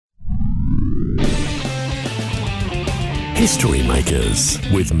History Makers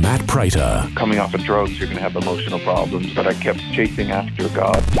with Matt Prater. Coming off of drugs, you're going to have emotional problems, but I kept chasing after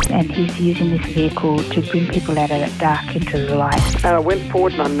God. And he's using this vehicle to bring people out of that dark into the light. And I went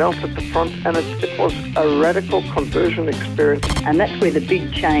forward and I knelt at the front, and it was a radical conversion experience. And that's where the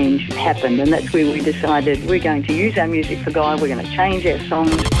big change happened, and that's where we decided we're going to use our music for God, we're going to change our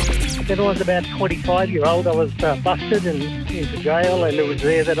songs. When I was about 25-year-old, I was busted and into jail, and it was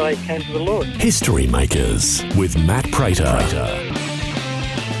there that I came to the Lord. History Makers with Matt Prater.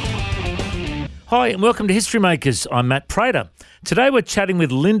 Hi and welcome to History Makers. I'm Matt Prater. Today we're chatting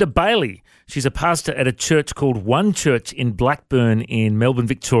with Linda Bailey. She's a pastor at a church called One Church in Blackburn in Melbourne,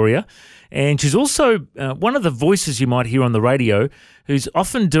 Victoria. And she's also one of the voices you might hear on the radio who's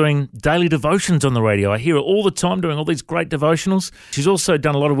often doing daily devotions on the radio. I hear her all the time doing all these great devotionals. She's also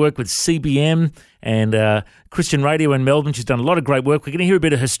done a lot of work with CBM and Christian Radio in Melbourne. She's done a lot of great work. We're going to hear a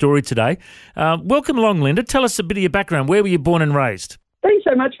bit of her story today. Welcome along, Linda. Tell us a bit of your background. Where were you born and raised? Thanks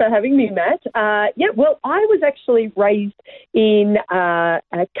so much for having me, Matt. I was actually raised in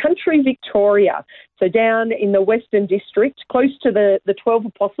country Victoria, so down in the Western District, close to the 12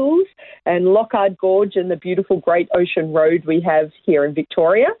 Apostles and Lockhart Gorge and the beautiful Great Ocean Road we have here in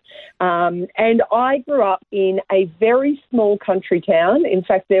Victoria. And I grew up in a very small country town. In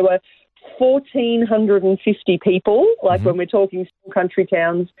fact, there were 1,450 people, when we're talking small country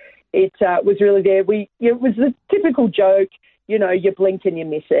towns. It was really there. It was the typical joke. You know, you blink and you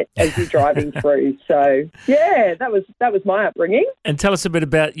miss it as you're driving through. So, yeah, that was my upbringing. And tell us a bit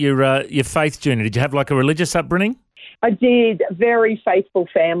about your faith journey. Did you have like a religious upbringing? I did. Very faithful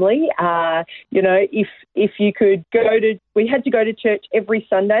family. If you could we had to go to church every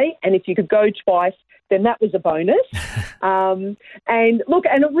Sunday, and if you could go twice, then that was a bonus. And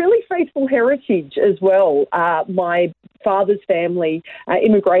a really faithful heritage as well. My father's family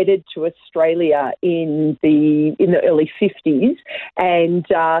immigrated to Australia in the early 50s, and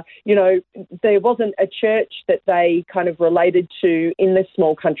there wasn't a church that they kind of related to in this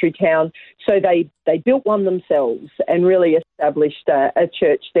small country town, so they built one themselves and really established a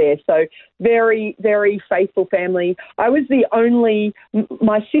church there. So very, very faithful family.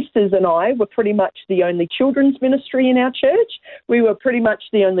 My sisters and I were pretty much the only children's ministry in our church. We were pretty much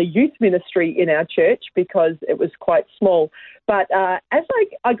the only youth ministry in our church because it was quite small. But as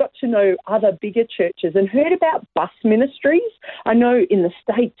I got to know other bigger churches and heard about bus ministries, I know in the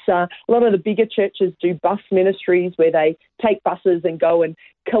States a lot of the bigger churches do bus ministries where they take buses and go and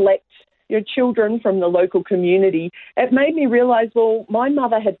collect children from the local community. It made me realise, well, my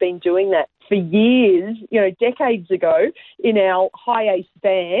mother had been doing that for years, decades ago in our high-ace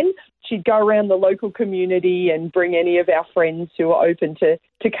van. She'd go around the local community and bring any of our friends who are open to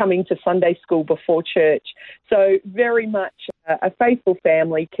coming to Sunday school before church. So very much a faithful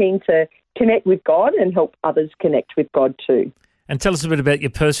family, keen to connect with God and help others connect with God too. And tell us a bit about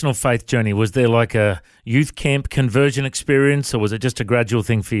your personal faith journey. Was there like a youth camp conversion experience, or was it just a gradual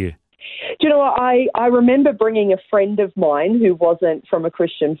thing for you? Do you know what? I remember bringing a friend of mine who wasn't from a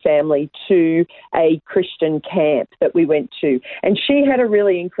Christian family to a Christian camp that we went to. And she had a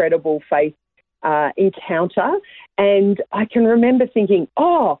really incredible faith encounter. And I can remember thinking,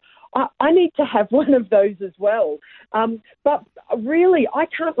 I need to have one of those as well. But really, I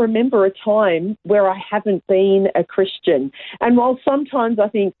can't remember a time where I haven't been a Christian. And while sometimes I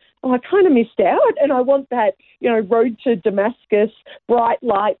think, I kind of missed out and I want that, road to Damascus, bright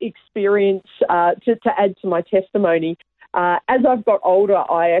light experience to add to my testimony. As I've got older,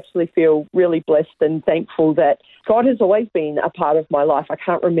 I actually feel really blessed and thankful that God has always been a part of my life. I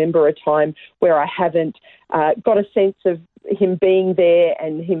can't remember a time where I haven't got a sense of Him being there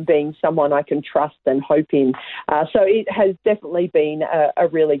and Him being someone I can trust and hope in. So it has definitely been a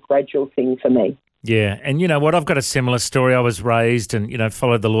really gradual thing for me. Yeah, and you know what? I've got a similar story. I was raised and,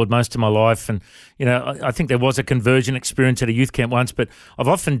 followed the Lord most of my life. And, I think there was a conversion experience at a youth camp once, but I've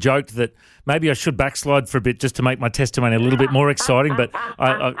often joked that maybe I should backslide for a bit just to make my testimony a little bit more exciting, but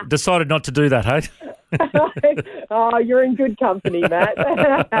I decided not to do that, hey? Oh, you're in good company, Matt.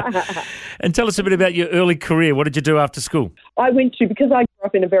 And tell us a bit about your early career. What did you do after school? Because I grew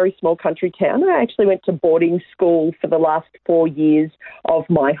up in a very small country town, I actually went to boarding school for the last 4 years of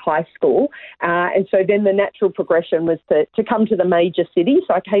my high school. And so then the natural progression was to come to the major city.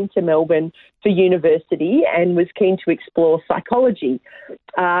 So I came to Melbourne for university and was keen to explore psychology.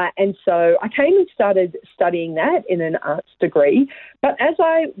 And so I came and started studying that in an arts degree. But as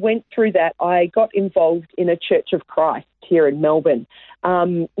I went through that, I got involved in a Church of Christ here in Melbourne.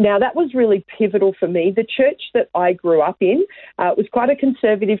 Now, that was really pivotal for me. The church that I grew up in was quite a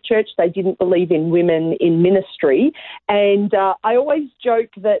conservative church. They didn't believe in women in ministry. And I always joke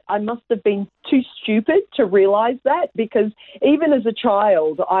that I must have been too stupid to realise that, because even as a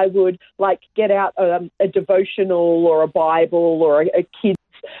child, I would get out a devotional or a Bible or a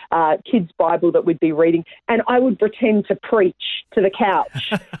kid's Bible that we'd be reading, and I would pretend to preach to the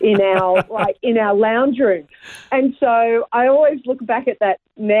couch in our lounge room. And so I always look back at that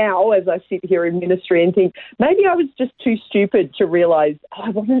now as I sit here in ministry and think, maybe I was just too stupid to realise I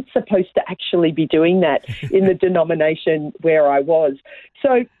wasn't supposed to actually be doing that in the denomination where I was.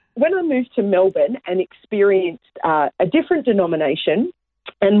 So when I moved to Melbourne and experienced a different denomination,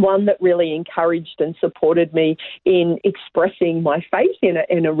 and one that really encouraged and supported me in expressing my faith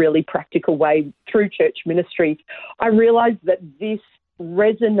in a really practical way through church ministry, I realised that this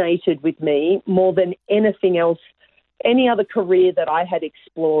resonated with me more than anything else, any other career that I had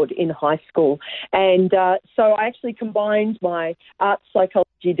explored in high school. And so I actually combined my arts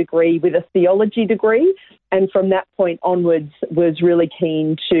psychology degree with a theology degree, and from that point onwards was really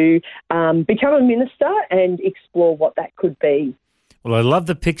keen to become a minister and explore what that could be. Well, I love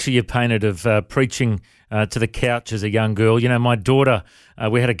the picture you painted of preaching to the couch as a young girl. You know, my daughter,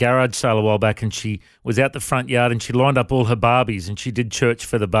 we had a garage sale a while back, and she was out the front yard and she lined up all her Barbies and she did church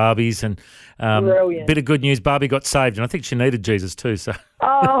for the Barbies. And brilliant. Bit of good news, Barbie got saved, and I think she needed Jesus too. So.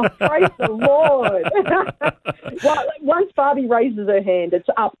 Oh, praise the Lord. Well, once Barbie raises her hand, it's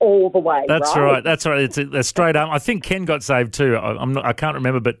up all the way. That's right. That's right. It's a straight up. I think Ken got saved too. I can't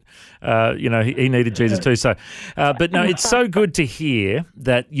remember, but he needed Jesus too. So, but no, it's so good to hear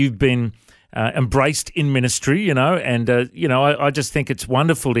that you've been embraced in ministry. And I just think it's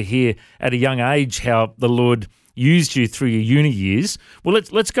wonderful to hear at a young age how the Lord used you through your uni years. Well,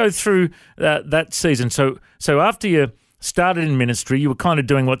 let's go through that season. So after you started in ministry, you were kind of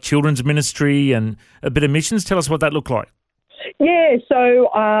doing children's ministry and a bit of missions. Tell us what that looked like. Yeah, so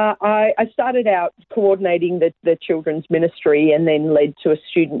I started out coordinating the children's ministry and then led to a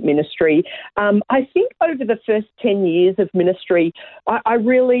student ministry. I think over the first 10 years of ministry, I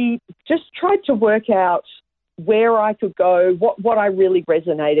really just tried to work out where I could go, what I really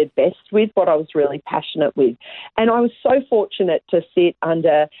resonated best with, what I was really passionate with. And I was so fortunate to sit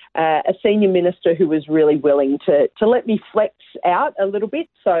under a senior minister who was really willing to let me flex out a little bit.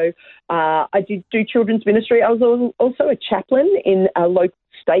 So I did do children's ministry. I was also a chaplain in a local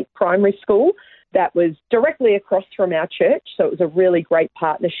state primary school that was directly across from our church. So it was a really great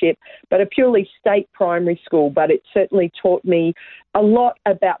partnership, but a purely state primary school. But it certainly taught me a lot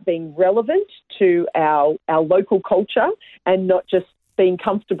about being relevant to our local culture and not just being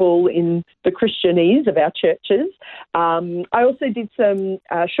comfortable in the Christianese of our churches. I also did some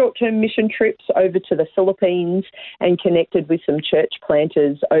short-term mission trips over to the Philippines and connected with some church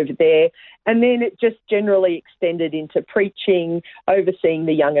planters over there. And then it just generally extended into preaching, overseeing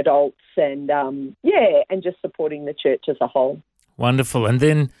the young adults and just supporting the church as a whole. Wonderful. And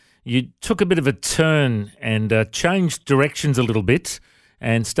then you took a bit of a turn and changed directions a little bit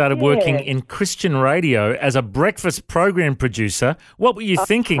and started working in Christian radio as a breakfast program producer. What were you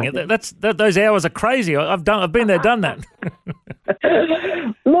thinking? Those hours are crazy. I've been there, done that.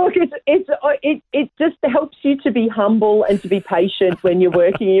 Look, it just helps you to be humble and to be patient when you're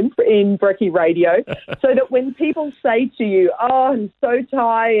working in Brekkie Radio, so that when people say to you, "Oh, I'm so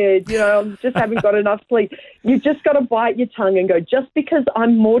tired, I just haven't got enough sleep," you've just got to bite your tongue and go, "Just because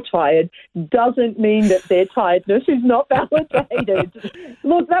I'm more tired doesn't mean that their tiredness is not validated."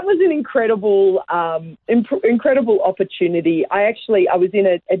 Look, that was an incredible opportunity. I was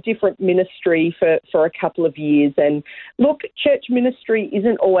in a different ministry for a couple of years, and look, church ministry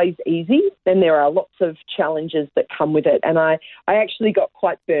isn't always easy, and there are lots of challenges that come with it. And I actually got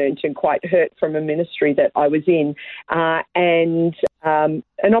quite burnt and quite hurt from a ministry that I was in, and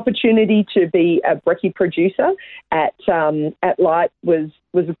an opportunity to be a Brekkie producer at Light was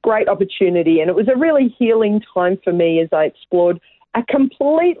a great opportunity, and it was a really healing time for me as I explored a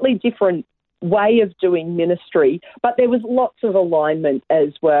completely different way of doing ministry, but there was lots of alignment as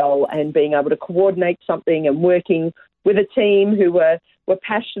well, and being able to coordinate something and working with a team who were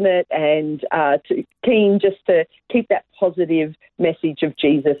passionate and keen just to keep that positive message of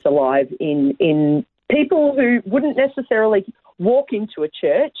Jesus alive in people who wouldn't necessarily walk into a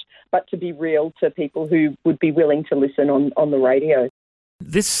church, but to be real to people who would be willing to listen on the radio.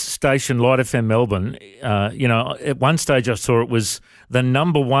 This station, Light FM Melbourne, at one stage I saw it was the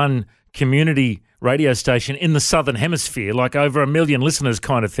number one community radio station in the Southern Hemisphere, like over 1 million listeners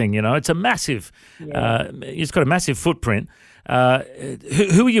kind of thing. It's a massive, it's got a massive footprint.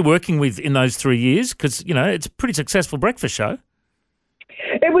 Who were you working with in those 3 years? Because, it's a pretty successful breakfast show.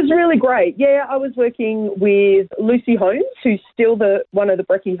 It was really great. Yeah, I was working with Lucy Holmes, who's still one of the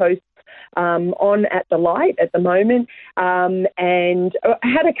brekkie hosts on at the Light at the moment, and I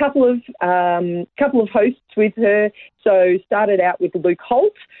had a couple of hosts with her. So started out with Luke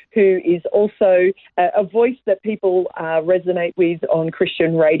Holt, who is also a voice that people resonate with on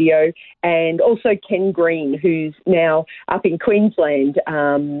Christian radio, and also Ken Green, who's now up in Queensland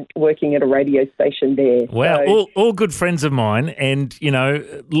working at a radio station there. Wow, so, all good friends of mine, and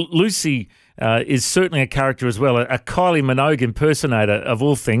Lucy is certainly a character as well, a Kylie Minogue impersonator of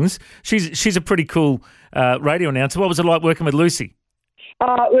all things. She's a pretty cool radio announcer. What was it like working with Lucy?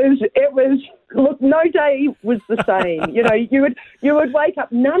 It was. Look, no day was the same. You would wake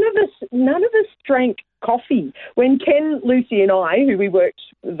up. None of us drank coffee. When Ken, Lucy, and I, who we worked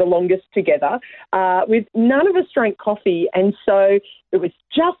the longest together, with none of us drank coffee, and so it was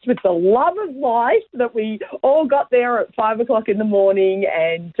just with the love of life that we all got there at 5 o'clock in the morning.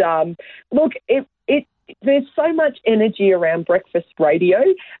 And look, there's so much energy around breakfast radio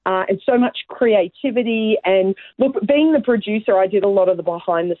and so much creativity. And look, being the producer, I did a lot of the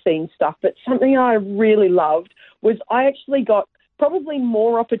behind-the-scenes stuff, but something I really loved was I actually got probably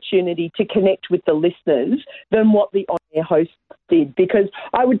more opportunity to connect with the listeners than what the on-air hosts did, because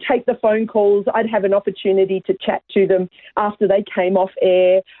I would take the phone calls. I'd have an opportunity to chat to them after they came off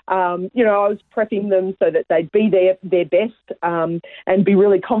air. I was prepping them so that they'd be their best and be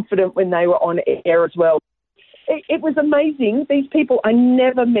really confident when they were on air as well. It was amazing. These people I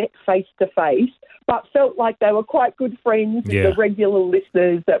never met face to face, but felt like they were quite good friends with the regular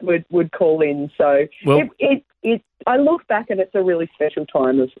listeners that would call in. So I look back and it's a really special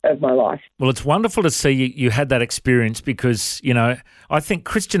time of my life. Well, it's wonderful to see you had that experience because, I think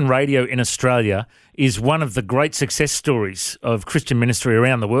Christian radio in Australia is one of the great success stories of Christian ministry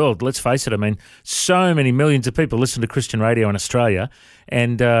around the world. Let's face it. I mean, so many millions of people listen to Christian radio in Australia,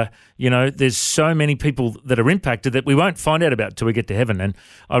 and, there's so many people that are impacted that we won't find out about till we get to heaven. And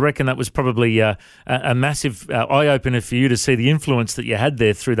I reckon that was probably a massive eye-opener for you to see the influence that you had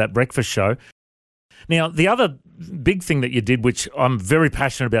there through that breakfast show. Now, the other big thing that you did, which I'm very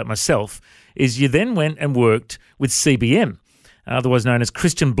passionate about myself, is you then went and worked with CBM, otherwise known as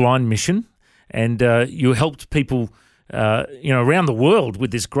Christian Blind Mission, and you helped people, around the world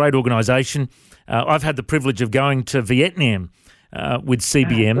with this great organisation. I've had the privilege of going to Vietnam with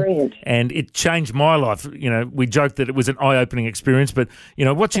CBM, and it changed my life. We joked that it was an eye-opening experience, but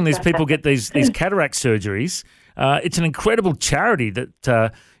watching these people get these cataract surgeries, it's an incredible charity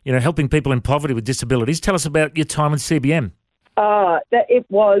that helping people in poverty with disabilities. Tell us about your time with CBM.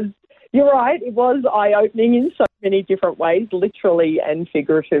 You're right, it was eye-opening in so many different ways, literally and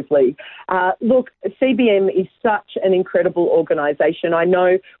figuratively. Look, CBM is such an incredible organisation. I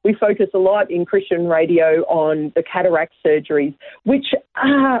know we focus a lot in Christian radio on the cataract surgeries, which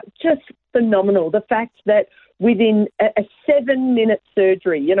are just phenomenal. The fact that within a 7-minute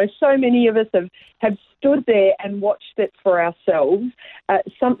surgery, so many of us have stood there and watched it for ourselves.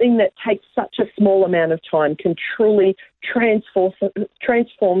 Something that takes such a small amount of time can truly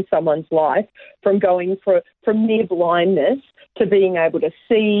transform someone's life from going from near blindness to being able to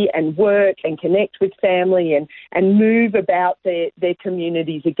see and work and connect with family and move about their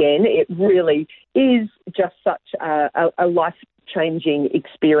communities again. It really is just such a life-changing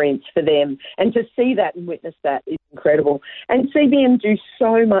experience for them. And to see that and witness that is incredible. And CBM do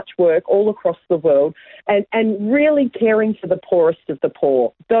so much work all across the world and really caring for the poorest of the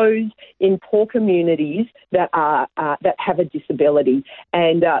poor, those in poor communities that have a disability.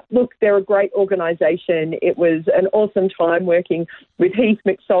 And look, they're a great organisation. It was an awesome time working with Heath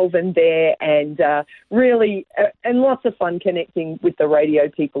McSolvin there, and really and lots of fun connecting with the radio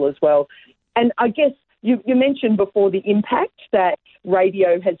people as well. And I guess you mentioned before the impact that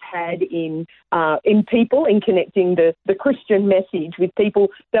radio has had in people, in connecting the Christian message with people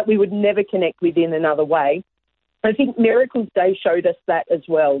that we would never connect with in another way. I think Miracles Day showed us that as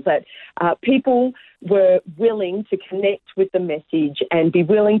well, that people were willing to connect with the message and be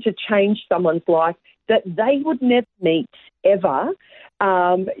willing to change someone's life that they would never meet ever.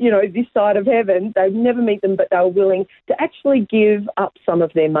 This side of heaven, they would never meet them, but they were willing to actually give up some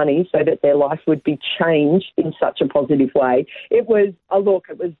of their money so that their life would be changed in such a positive way. It was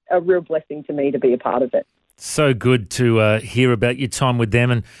a real blessing to me to be a part of it. So good to hear about your time with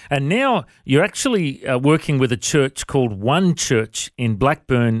them. And now you're actually working with a church called One Church in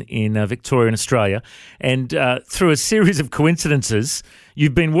Blackburn in Victoria in Australia. And through a series of coincidences,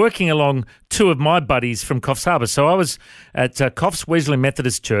 you've been working along two of my buddies from Coffs Harbour. So I was at Coffs Wesley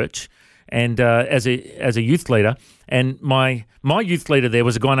Methodist Church, and as a youth leader. And my youth leader there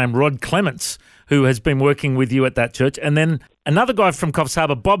was a guy named Rod Clements, who has been working with you at that church. And then another guy from Coffs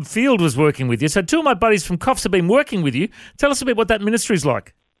Harbour, Bob Field, was working with you. So two of my buddies from Coffs have been working with you. Tell us a bit what that ministry is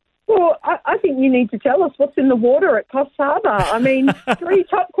like. Well, I think you need to tell us what's in the water at Coffs Harbour. I mean, 3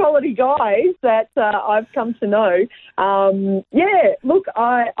 top quality guys that I've come to know. Look,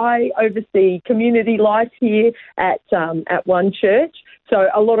 I oversee community life here at One Church. So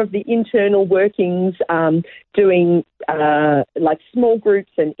a lot of the internal workings, doing like small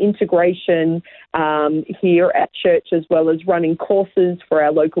groups and integration here at church, as well as running courses for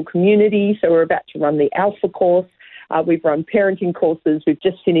our local community. So we're about to run the Alpha course. We've run parenting courses. We've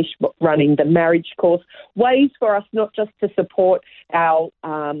just finished running the marriage course. Ways for us not just to support our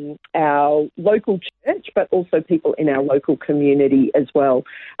local church, but also people in our local community as well.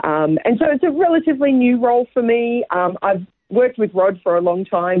 And so it's a relatively new role for me. I've worked with Rod for a long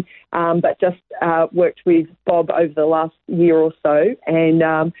time, but just worked with Bob over the last year or so.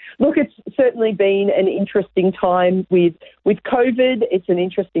 And look, it's certainly been an interesting time with COVID. It's an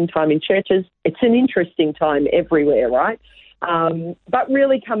interesting time in churches. It's an interesting time everywhere, right? But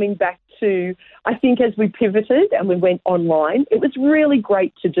really coming back to, I think as we pivoted and we went online, it was really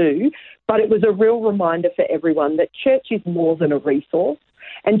great to do, but it was a real reminder for everyone that church is more than a resource,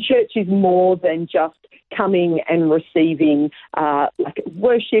 and church is more than just coming and receiving like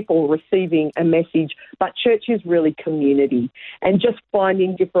worship or receiving a message, but church is really community, and just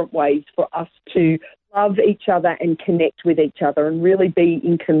finding different ways for us to love each other and connect with each other and really be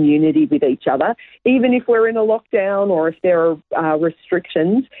in community with each other, even if we're in a lockdown or if there are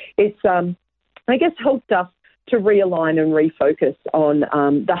restrictions. It's, I guess, helped us to realign and refocus on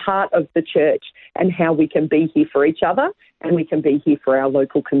the heart of the church and how we can be here for each other and we can be here for our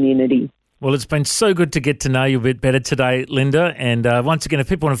local community. Well, it's been so good to get to know you a bit better today, Linda. And once again, if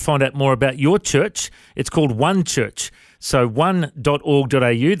people want to find out more about your church, it's called One Church. So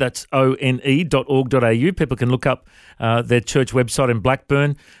one.org.au, that's one.org.au. People can look up their church website in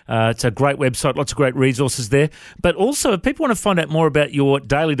Blackburn. It's a great website, lots of great resources there. But also, if people want to find out more about your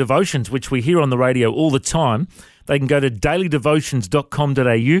daily devotions, which we hear on the radio all the time, they can go to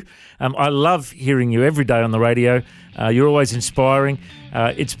dailydevotions.com.au. I love hearing you every day on the radio. You're always inspiring.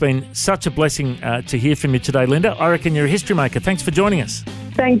 It's been such a blessing to hear from you today, Linda. I reckon you're a history maker. Thanks for joining us.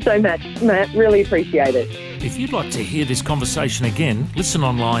 Thanks so much, Matt. Really appreciate it. If you'd like to hear this conversation again, listen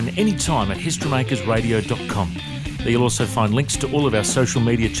online anytime at historymakersradio.com. There you'll also find links to all of our social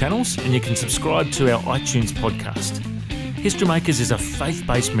media channels, and you can subscribe to our iTunes podcast. History Makers is a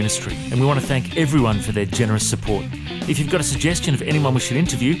faith-based ministry, and we want to thank everyone for their generous support. If you've got a suggestion of anyone we should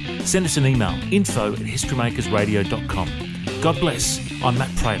interview, send us an email, info@historymakersradio.com. God bless. I'm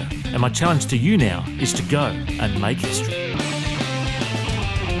Matt Prater, and my challenge to you now is to go and make history.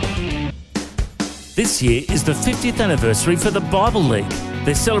 This year is the 50th anniversary for the Bible League.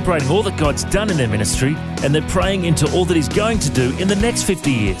 They're celebrating all that God's done in their ministry, and they're praying into all that He's going to do in the next 50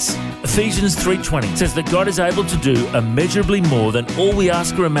 years. Ephesians 3:20 says that God is able to do immeasurably more than all we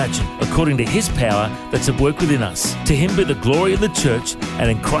ask or imagine, according to His power that's at work within us. To Him be the glory in the church and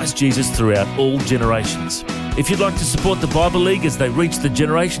in Christ Jesus throughout all generations. If you'd like to support the Bible League as they reach the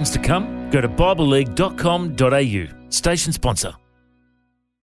generations to come, go to bibleleague.com.au. Station sponsor.